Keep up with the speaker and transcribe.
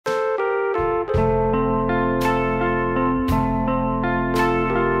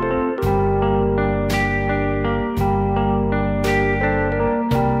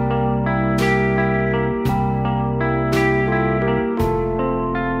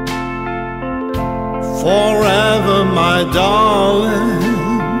forever, my darling.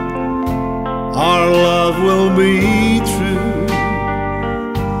 Our love will be true,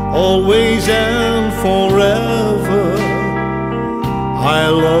 always and forever. I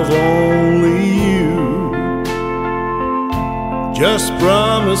love only you. Just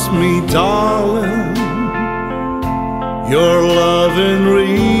promise me, darling, your love in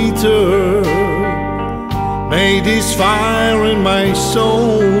return. May this fire in my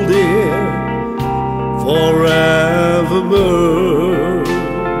soul, dear, forever burn.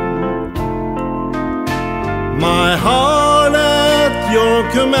 My heart at your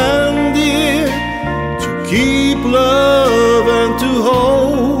command, dear, to keep love and to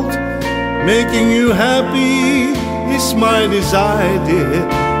hold. Making you happy is my desire, dear.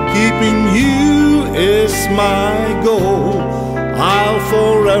 Keeping you is my goal. I'll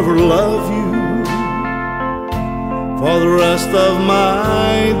forever love you for the rest of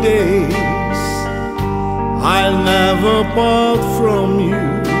my days. I'll never part from you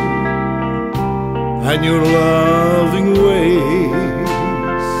and your loving ways.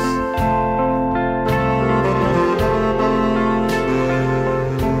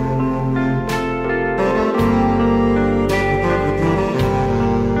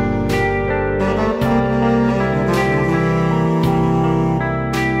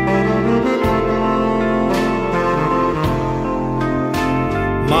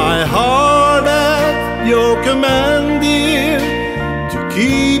 My heart at your command, dear, to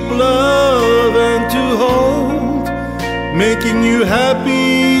keep love and to hold. Making you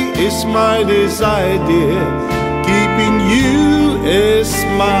happy is my desire, dear. Keeping you is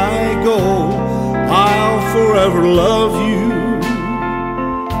my goal. I'll forever love you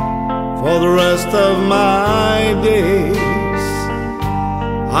for the rest of my days.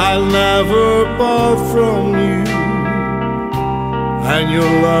 I'll never part from you and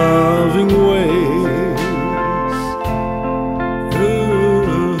your loving ways.